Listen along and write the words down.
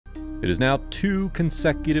It is now 2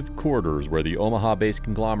 consecutive quarters where the Omaha-based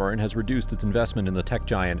conglomerate has reduced its investment in the tech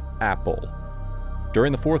giant Apple.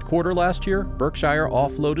 During the fourth quarter last year, Berkshire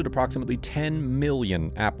offloaded approximately 10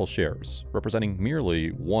 million Apple shares, representing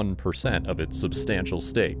merely 1% of its substantial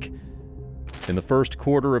stake. In the first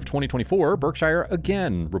quarter of 2024, Berkshire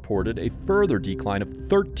again reported a further decline of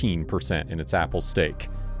 13% in its Apple stake.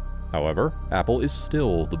 However, Apple is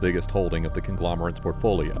still the biggest holding of the conglomerate's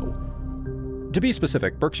portfolio. To be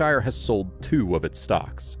specific, Berkshire has sold 2 of its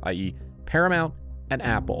stocks, i.e. Paramount and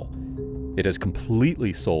Apple. It has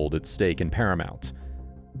completely sold its stake in Paramount.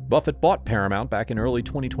 Buffett bought Paramount back in early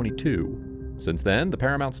 2022. Since then, the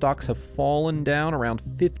Paramount stocks have fallen down around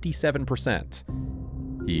 57%.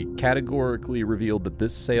 He categorically revealed that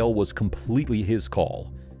this sale was completely his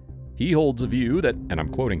call. He holds a view that, and I'm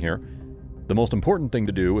quoting here, "The most important thing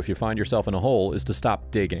to do if you find yourself in a hole is to stop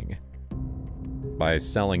digging." By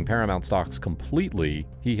selling Paramount stocks completely,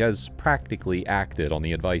 he has practically acted on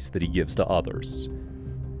the advice that he gives to others.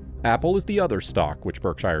 Apple is the other stock which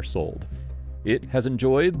Berkshire sold. It has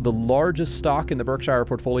enjoyed the largest stock in the Berkshire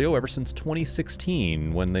portfolio ever since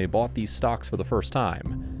 2016, when they bought these stocks for the first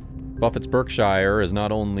time. Buffett's Berkshire has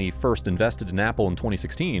not only first invested in Apple in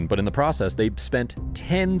 2016, but in the process they've spent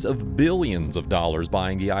tens of billions of dollars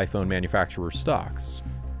buying the iPhone manufacturer's stocks.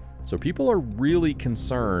 So people are really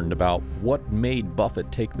concerned about what made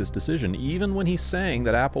Buffett take this decision, even when he's saying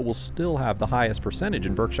that Apple will still have the highest percentage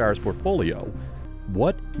in Berkshire's portfolio.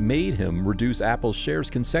 What made him reduce Apple's shares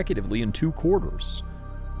consecutively in 2 quarters?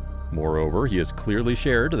 Moreover, he has clearly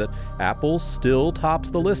shared that Apple still tops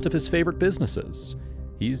the list of his favorite businesses.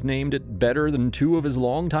 He's named it better than 2 of his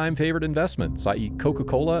longtime favorite investments, i.e.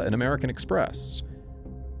 Coca-Cola and American Express.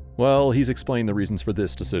 Well, he's explained the reasons for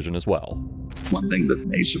this decision as well. One thing that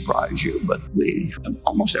may surprise you, but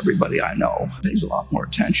almost everybody I know pays a lot more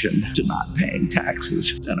attention to not paying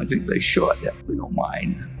taxes than I think they should. We don't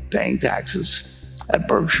mind paying taxes at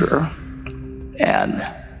Berkshire, and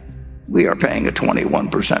we are paying a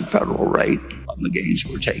 21% federal rate on the gains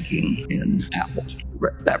we're taking in Apple.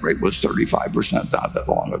 That rate was 35% not that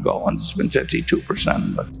long ago, and it's been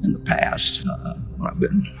 52% in the past when I've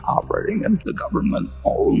been operating. And the federal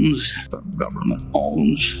government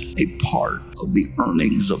owns a part of the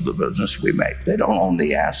earnings of the business we make. They don't own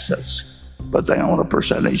the assets, but they own a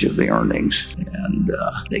percentage of the earnings, and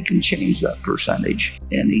they can change that percentage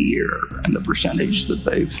any year. And the percentage that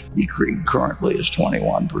they've decreed currently is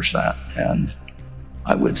 21%. And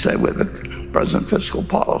I would say with the present fiscal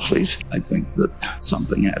policies, I think that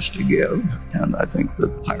something has to give, and I think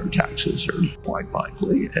that higher taxes are quite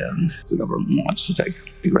likely, and if the government wants to take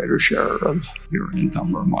a greater share of your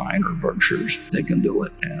income or mine or Berkshire's, they can do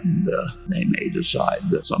it, and they may decide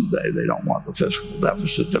that someday they don't want the fiscal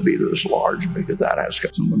deficit to be this large because that has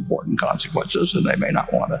got some important consequences, and they may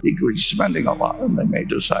not want to decrease spending a lot, and they may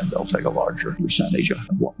decide they'll take a larger percentage of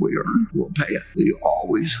what we earn. We'll pay it. We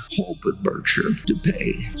always hope at Berkshire to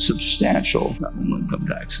pay substantial federal income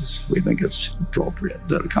taxes. We think it's appropriate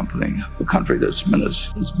that a country that's been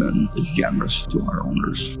as generous to our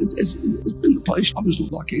owners. It's been the place I was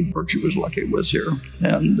lucky. Berkshire was lucky it was here.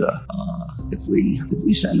 And if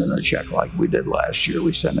we send in a check like we did last year,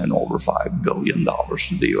 we sent in over $5 billion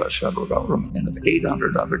to the U.S. federal government. And if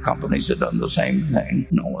 800 other companies had done the same thing,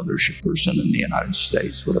 no other person in the United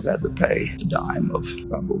States would have had to pay a dime of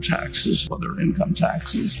federal taxes, other income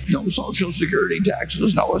taxes, no Social Security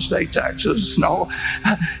taxes, no estate taxes, no.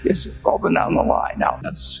 It's all been down the line. Now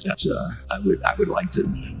I would like to.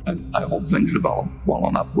 I hope things develop well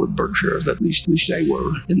enough with Berkshire that we stay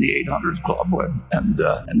we're in the 800 club and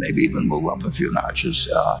maybe even move up a few notches.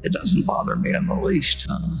 It doesn't bother me in the least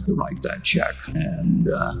to write that check, and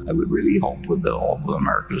I would really hope with all that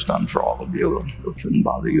America's done for all of you, it shouldn't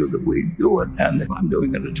bother you that we do it. And if I'm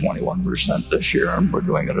doing it at 21% this year, and we're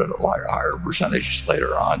doing it at a higher percentage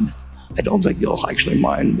later on, I don't think you'll actually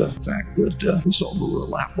mind the fact that we sold a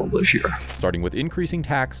little Apple this year. Starting with increasing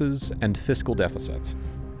taxes and fiscal deficits.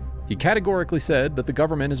 He categorically said that the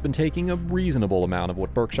government has been taking a reasonable amount of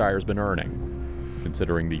what Berkshire has been earning.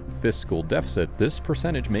 Considering the fiscal deficit, this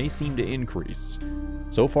percentage may seem to increase.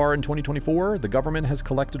 So far in 2024, the government has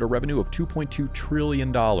collected a revenue of $2.2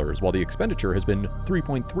 trillion, while the expenditure has been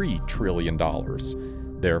 $3.3 trillion.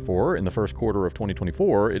 Therefore, in the first quarter of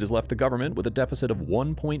 2024, it has left the government with a deficit of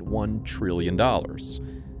 $1.1 trillion.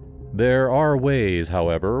 There are ways,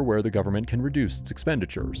 however, where the government can reduce its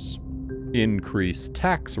expenditures. Increase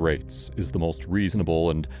tax rates is the most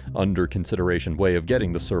reasonable and under consideration way of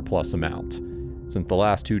getting the surplus amount. Since the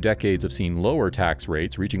last 2 decades have seen lower tax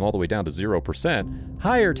rates reaching all the way down to 0%,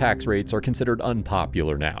 higher tax rates are considered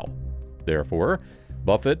unpopular now. Therefore,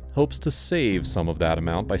 Buffett hopes to save some of that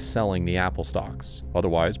amount by selling the Apple stocks.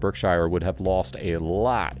 Otherwise, Berkshire would have lost a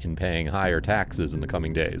lot in paying higher taxes in the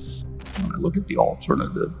coming days. When I look at the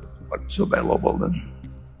alternative, what's available in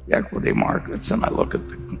the equity markets, and I look at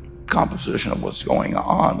the composition of what's going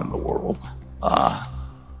on in the world,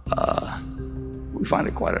 we find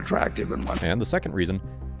it quite attractive. And the second reason,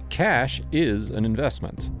 cash is an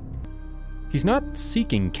investment. He's not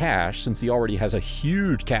seeking cash since he already has a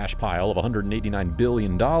huge cash pile of $189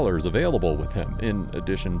 billion available with him, in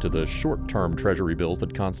addition to the short-term treasury bills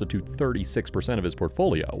that constitute 36% of his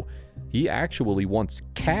portfolio. He actually wants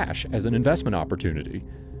cash as an investment opportunity.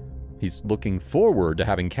 He's looking forward to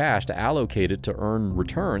having cash to allocate it to earn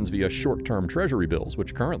returns via short-term treasury bills,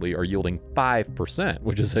 which currently are yielding 5%,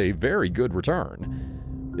 which is a very good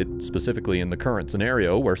return. It's specifically in the current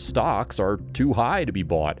scenario where stocks are too high to be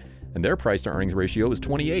bought, and their price-to-earnings ratio is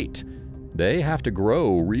 28. They have to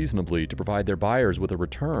grow reasonably to provide their buyers with a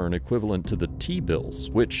return equivalent to the T-bills,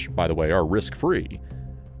 which, by the way, are risk-free.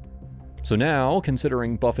 So now,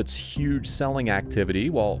 considering Buffett's huge selling activity,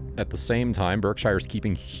 while at the same time Berkshire's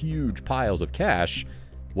keeping huge piles of cash,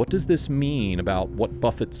 what does this mean about what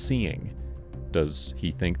Buffett's seeing? Does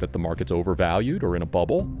he think that the market's overvalued or in a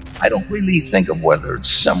bubble? I don't really think of whether it's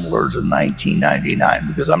similar to 1999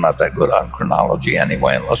 because I'm not that good on chronology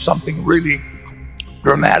anyway, unless something really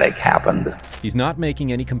dramatic happened. He's not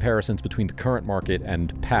making any comparisons between the current market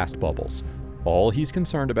and past bubbles. All he's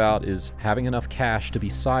concerned about is having enough cash to be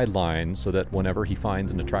sidelined so that whenever he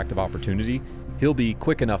finds an attractive opportunity, he'll be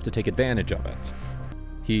quick enough to take advantage of it.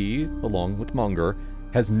 He, along with Munger,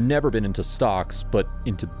 has never been into stocks, but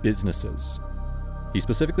into businesses. He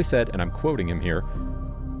specifically said, and I'm quoting him here,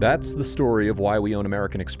 "That's the story of why we own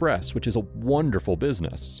American Express, which is a wonderful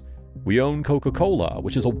business. We own Coca-Cola,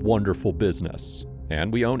 which is a wonderful business.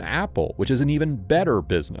 And we own Apple, which is an even better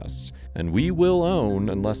business. And we will own,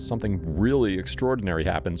 unless something really extraordinary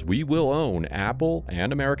happens, we will own Apple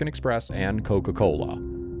and American Express and Coca-Cola."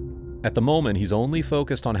 At the moment, he's only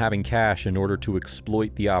focused on having cash in order to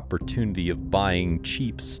exploit the opportunity of buying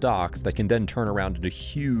cheap stocks that can then turn around into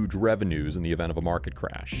huge revenues in the event of a market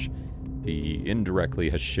crash. He indirectly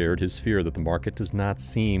has shared his fear that the market does not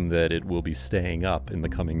seem that it will be staying up in the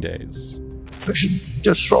coming days. I should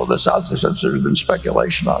just throw this out there since there's been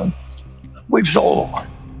speculation on it. We've sold on.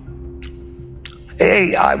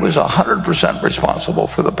 I was 100% responsible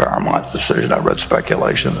for the Paramount decision. I read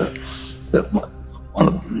speculation that one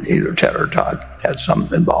of either Ted or Todd had some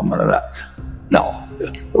involvement in that. No,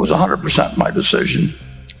 it was 100% my decision.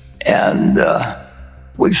 And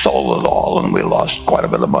we sold it all and we lost quite a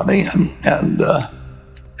bit of money. And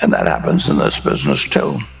that happens in this business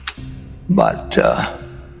too. But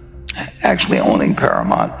actually owning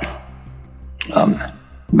Paramount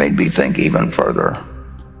made me think even further.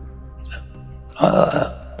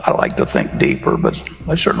 I like to think deeper, but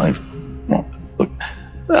I certainly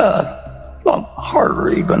harder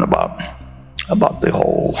even about the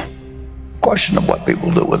whole question of what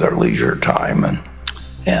people do with their leisure time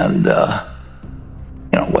and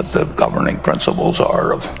what the governing principles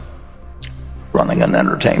are of running an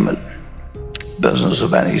entertainment business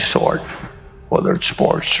of any sort, whether it's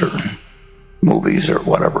sports or movies or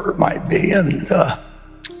whatever it might be. And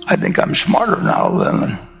I think I'm smarter now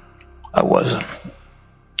than I was a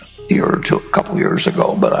year or two, a couple years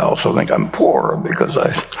ago, but I also think I'm poorer because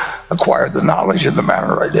I acquired the knowledge in the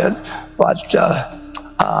manner I did. But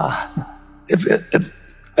if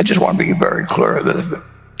I just want to be very clear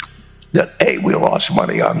that A, we lost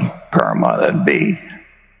money on Paramount, and B,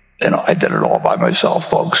 I did it all by myself,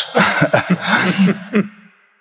 folks.